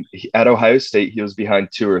behind at Ohio State. He was behind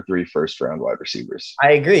 2 or 3 first-round wide receivers.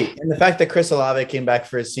 I agree, and the fact that Chris Olave came back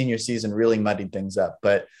for his senior season really muddied things up.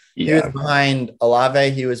 But he was behind Olave.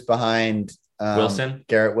 He was behind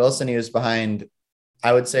Garrett Wilson. He was behind,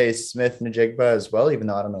 I would say, Smith Njigba as well. Even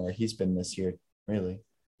though I don't know where he's been this year, really.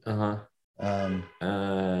 He's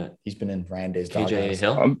been in Ryan Day's KJ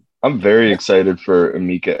Hill. I'm very excited for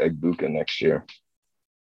Emeka Egbuka next year.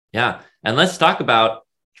 Yeah, and let's talk about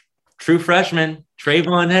true freshman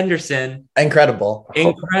Trayvon Henderson. Incredible.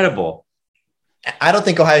 I don't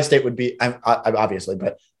think Ohio State would be, obviously,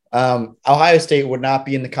 but Ohio State would not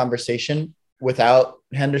be in the conversation without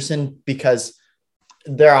Henderson, because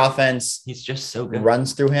their offense He's just so good.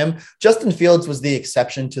 runs through him. Justin Fields was the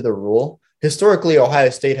exception to the rule. Historically, Ohio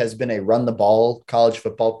State has been a run the ball college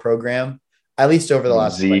football program, at least over the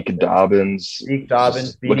last Zeke Dobbins.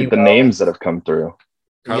 Look at the names that have come through.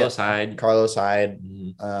 Carlos Hyde.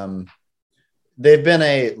 Mm-hmm. They've been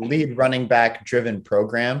a lead running back driven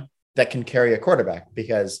program that can carry a quarterback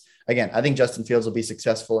because, again, I think Justin Fields will be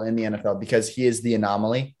successful in the NFL because he is the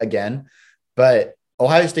anomaly again. But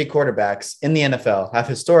Ohio State quarterbacks in the NFL have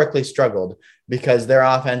historically struggled because their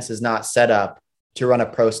offense is not set up to run a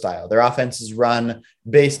pro style. Their offense is run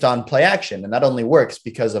based on play action, and that only works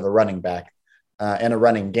because of a running back and a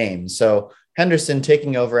running game. So Henderson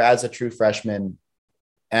taking over as a true freshman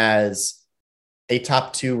as a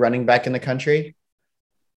top 2 running back in the country,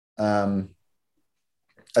 aside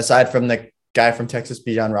from the guy from Texas,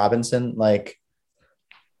 Bijan Robinson,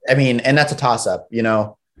 and that's a toss up,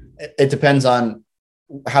 it depends on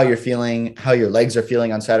how you're feeling, how your legs are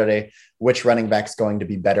feeling on Saturday, which running back's going to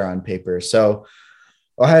be better on paper. So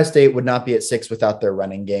Ohio State would not be at 6 without their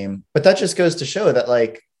running game, but that just goes to show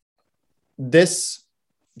that this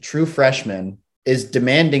true freshman is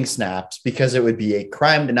demanding snaps because it would be a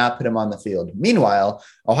crime to not put him on the field. Meanwhile,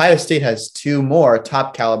 Ohio State has 2 more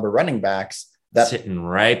top caliber running backs that sitting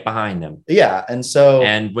right behind them. Yeah. And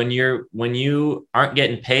when you aren't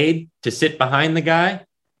getting paid to sit behind the guy,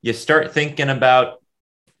 you start thinking about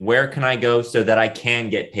where can I go so that I can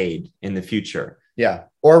get paid in the future? Yeah.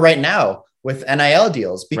 Or right now with NIL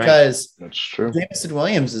deals, because That's true. Jameson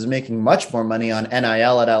Williams is making much more money on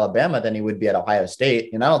NIL at Alabama than he would be at Ohio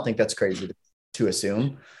State. And I don't think that's crazy to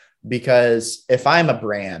assume, because if I'm a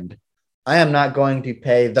brand, I am not going to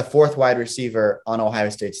pay the 4th wide receiver on Ohio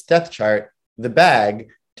State's depth chart the bag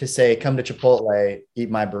to say, come to Chipotle, eat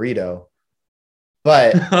my burrito.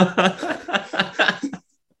 But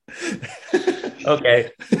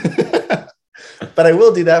okay. But I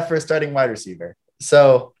will do that for a starting wide receiver.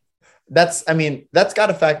 So that's got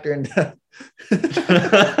to factor into.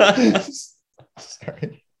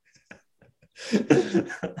 Sorry.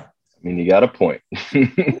 You got a point.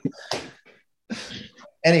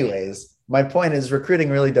 Anyways, my point is recruiting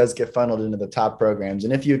really does get funneled into the top programs.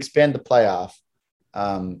 And if you expand the playoff,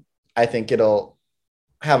 I think it'll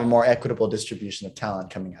have a more equitable distribution of talent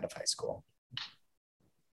coming out of high school.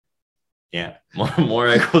 Yeah,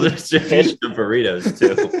 more equal distribution of burritos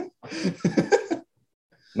too.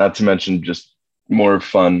 Not to mention just more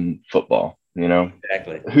fun football,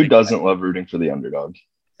 Exactly. Who doesn't love rooting for the underdog?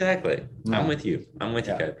 Exactly. I'm with you. You,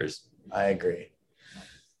 Kuipers. I agree.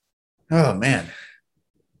 Oh, man.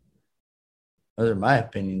 Those are my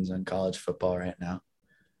opinions on college football right now.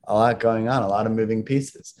 A lot going on, a lot of moving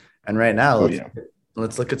pieces. And right now,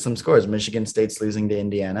 let's look at some scores. Michigan State's losing to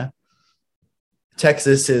Indiana.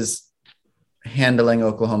 Texas is handling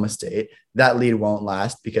Oklahoma State. That lead won't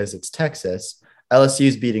last because it's Texas.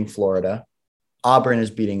 LSU's beating Florida. Auburn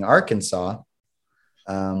is beating Arkansas.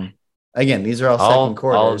 Again, these are all second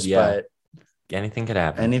quarters, but anything could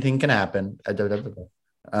happen. Anything can happen.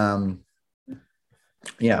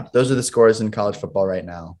 Yeah, those are the scores in college football right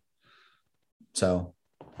now. So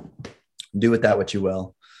do with that what you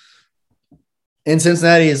will. And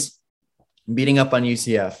Cincinnati is beating up on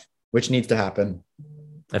UCF, which needs to happen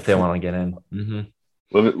if they want to get in.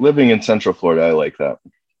 Mm-hmm. Living in Central Florida, I like that.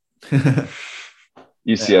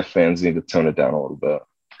 UCF fans need to tone it down a little bit.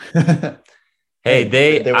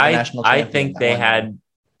 Hey, I think they had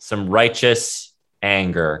some righteous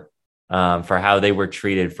anger for how they were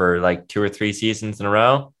treated for 2 or 3 seasons in a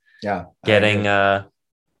row. Yeah. Getting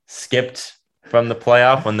skipped from the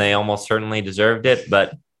playoff when they almost certainly deserved it.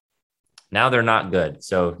 But now they're not good.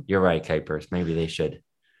 So you're right, Kuipers. Maybe they should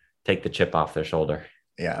take the chip off their shoulder.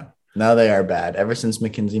 Yeah. Now they are bad. Ever since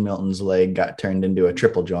McKenzie Milton's leg got turned into a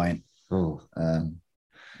triple joint.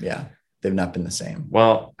 Yeah. They've not been the same.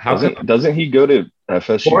 Well, doesn't he go to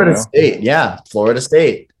FSU? Florida State. Yeah. Florida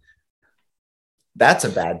State. That's a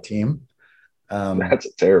bad team. That's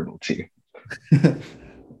a terrible team.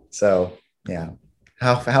 So yeah.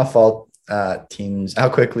 How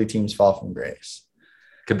quickly teams fall from grace.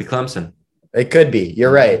 Could be Clemson. It could be.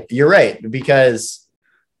 You're right. Because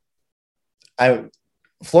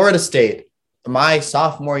Florida State, my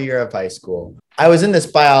sophomore year of high school, I was in this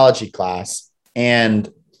biology class and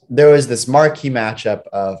there was this marquee matchup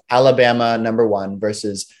of Alabama #1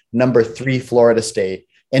 versus #3 Florida State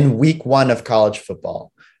in week 1 of college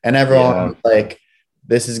football. And everyone was like,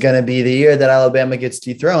 this is going to be the year that Alabama gets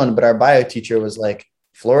dethroned. But our bio teacher was like,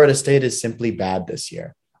 Florida State is simply bad this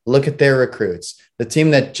year. Look at their recruits. The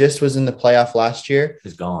team that just was in the playoff last year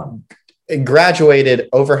is gone. It graduated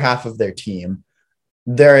over half of their team.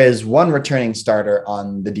 there is one returning starter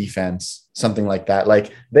on the defense, something like that.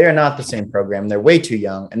 Like they are not the same program. They're way too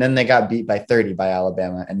young. And then they got beat by 30 by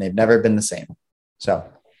Alabama, and they've never been the same. So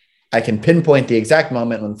I can pinpoint the exact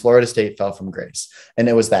moment when Florida State fell from grace, and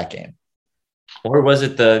it was that game. Or was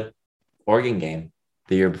it the Oregon game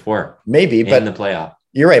the year before? Maybe, but in the playoff.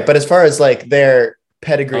 You're right. But as far as like their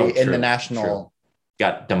pedigree in the national,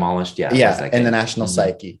 got demolished. Yeah. In the national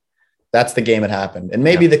psyche, that's the game it happened. And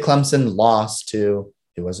maybe the Clemson lost to,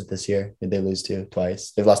 who was it this year? Did they lose to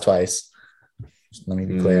twice? They've lost twice. Just let me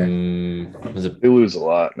be clear. Was it They lose a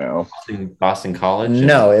lot now. Boston College?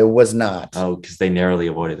 No, it was not. Oh, because they narrowly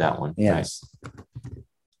avoided that one. Yes. Right.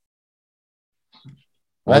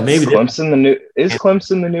 Well, maybe Clemson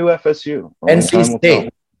Clemson the new FSU? NC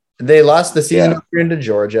State. They lost the season opener to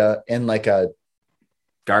Georgia in like a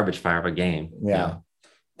garbage fire of a game. Yeah.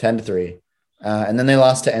 10-3. And then they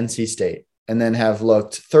lost to NC State, and then have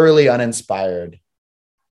looked thoroughly uninspired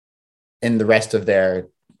in the rest of their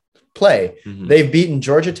play. Mm-hmm. They've beaten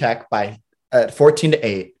Georgia Tech by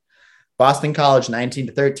 14-8, Boston College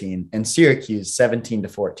 19-13, and Syracuse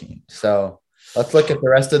 17-14. So let's look at the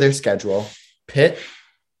rest of their schedule. Pitt,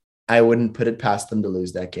 I wouldn't put it past them to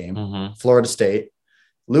lose that game. Mm-hmm. Florida State,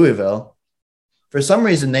 Louisville. For some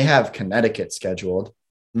reason, they have Connecticut scheduled.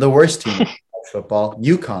 The worst team in football,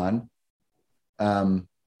 UConn,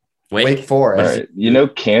 Wake Forest. Right. You know,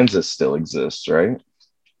 Kansas still exists, right?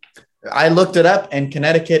 I looked it up, and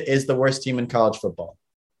Connecticut is the worst team in college football.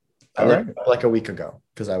 I looked it up like a week ago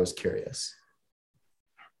because I was curious.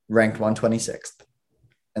 Ranked 126th.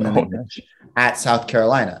 And then at South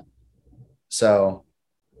Carolina. So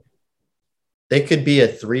they could be a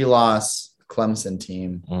 3-loss Clemson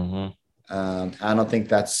team. Mm-hmm. I don't think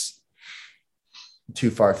that's too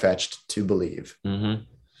far-fetched to believe. Mm-hmm.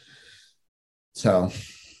 So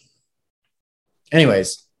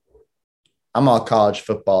anyways, I'm all college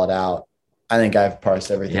football out. I think I've parsed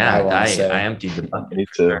everything I want to say. I emptied the bucket. Me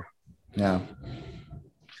too. Yeah.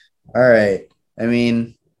 All right. I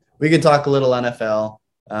mean, we could talk a little NFL.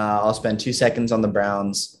 I'll spend 2 seconds on the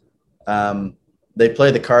Browns. They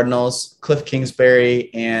play the Cardinals. Cliff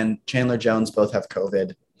Kingsbury and Chandler Jones both have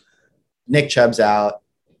COVID. Nick Chubb's out.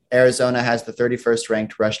 Arizona has the 31st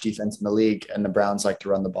ranked rush defense in the league, and the Browns like to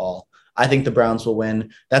run the ball. I think the Browns will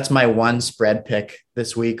win. That's my one spread pick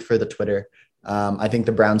this week for the Twitter. I think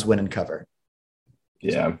the Browns win and cover.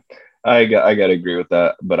 Yeah, I got to agree with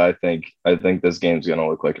that. But I think this game's going to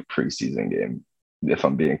look like a preseason game, if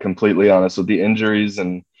I'm being completely honest. With the injuries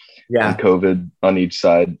and COVID on each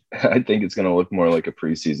side, I think it's going to look more like a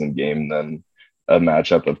preseason game than a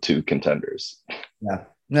matchup of two contenders.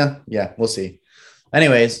 Yeah, we'll see.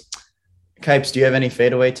 Anyways, Kipes, do you have any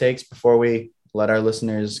fadeaway takes before we let our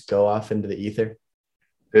listeners go off into the ether?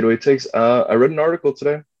 Fadeaway takes. I read an article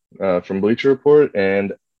today from Bleacher Report,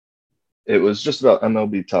 and it was just about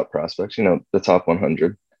MLB top prospects, the top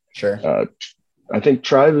 100. Sure. I think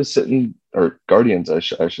Tribe is sitting, or Guardians, I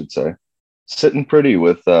should say, sitting pretty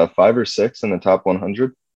with 5 or 6 in the top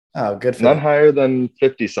 100. Oh, good for Not them. higher than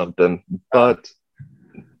 50-something, but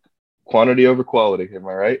quantity over quality. Am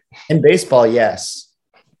I right? In baseball, yes.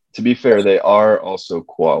 To be fair, they are also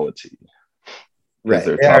quality. Right.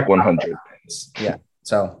 They're top 100. Yeah.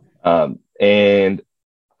 So. And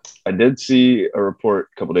I did see a report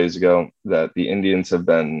a couple days ago that the Indians have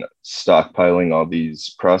been stockpiling all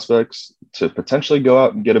these prospects to potentially go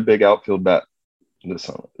out and get a big outfield bat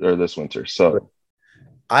this winter. So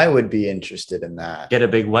I would be interested in that. Get a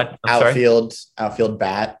big what? Outfield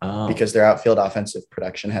bat, Oh. because their outfield offensive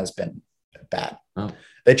production has been bad. Oh.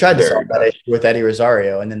 They tried to Very solve that bad. issue with Eddie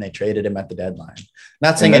Rosario, and then they traded him at the deadline.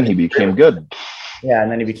 Not saying and then he became good. Yeah,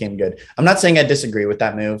 and then he became good. I'm not saying I disagree with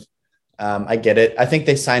that move. I get it. I think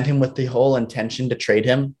they signed him with the whole intention to trade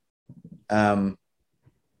him. It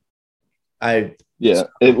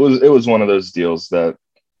was one of those deals that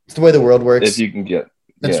It's the way the world works. if you can get.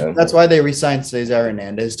 That's why they re-signed Cesar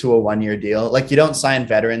Hernandez to a 1-year deal. Like, you don't sign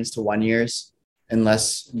veterans to 1 years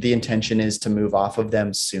unless the intention is to move off of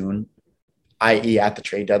them soon, i.e. at the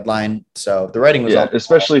trade deadline. So the writing was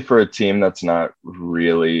especially for a team that's not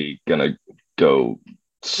really gonna go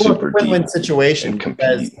super deep win-win situation, and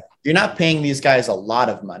because compete. you're not paying these guys a lot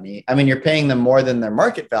of money. I mean, you're paying them more than their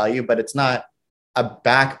market value, but it's not a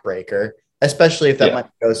backbreaker, especially if that money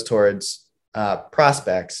goes towards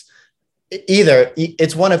prospects.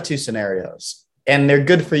 It's one of two scenarios, and they're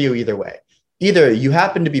good for you either way. Either you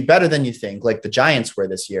happen to be better than you think, like the Giants were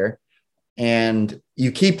this year, and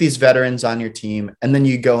you keep these veterans on your team, and then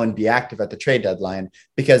you go and be active at the trade deadline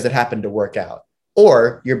because it happened to work out.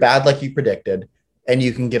 Or you're bad like you predicted, and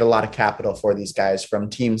you can get a lot of capital for these guys from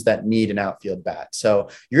teams that need an outfield bat. So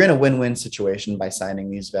you're in a win-win situation by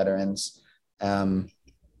signing these veterans.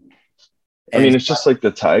 I mean, it's just like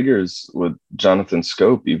the Tigers with Jonathan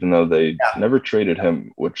Scope, even though they never traded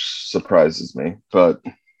him, which surprises me. But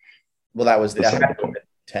that was the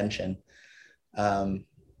tension.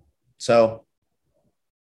 So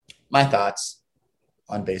my thoughts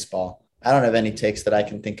on baseball. I don't have any takes that I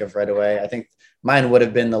can think of right away. I think mine would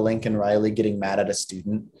have been the Lincoln Riley getting mad at a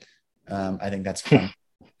student. I think that's fun.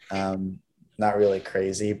 Not really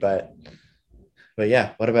crazy, but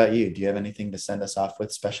yeah. What about you? Do you have anything to send us off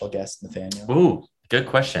with, special guest Nathaniel? Ooh, good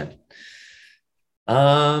question.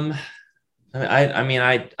 I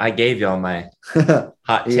gave y'all my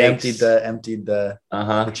hot takes. Emptied the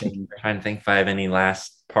chamber. Trying to think if I have any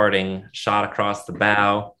last parting shot across the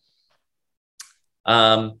bow.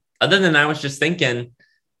 Other than that, I was just thinking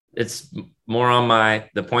it's more on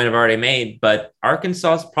the point I've already made, but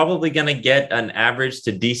Arkansas is probably going to get an average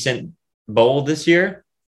to decent bowl this year.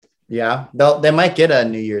 Yeah, they might get a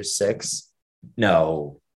New Year's Six.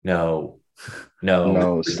 No, stop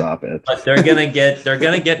it. But they're gonna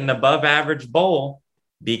get an above average bowl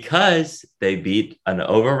because they beat an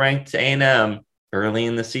overranked A&M early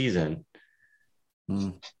in the season,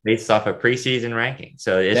 based off a preseason ranking.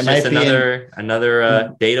 So it's just another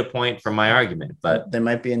data point from my argument. But they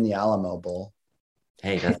might be in the Alamo Bowl.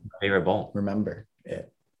 Hey, that's my favorite bowl. Remember it.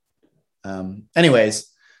 Anyways.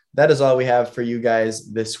 That is all we have for you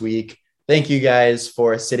guys this week. Thank you guys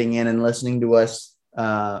for sitting in and listening to us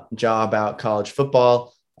jaw about college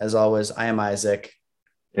football. As always, I am Isaac.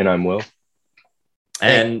 And I'm Will.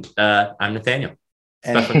 And I'm Nathaniel.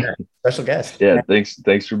 Special guest. Yeah,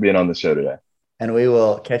 thanks for being on the show today. And we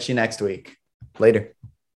will catch you next week. Later.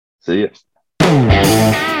 See ya.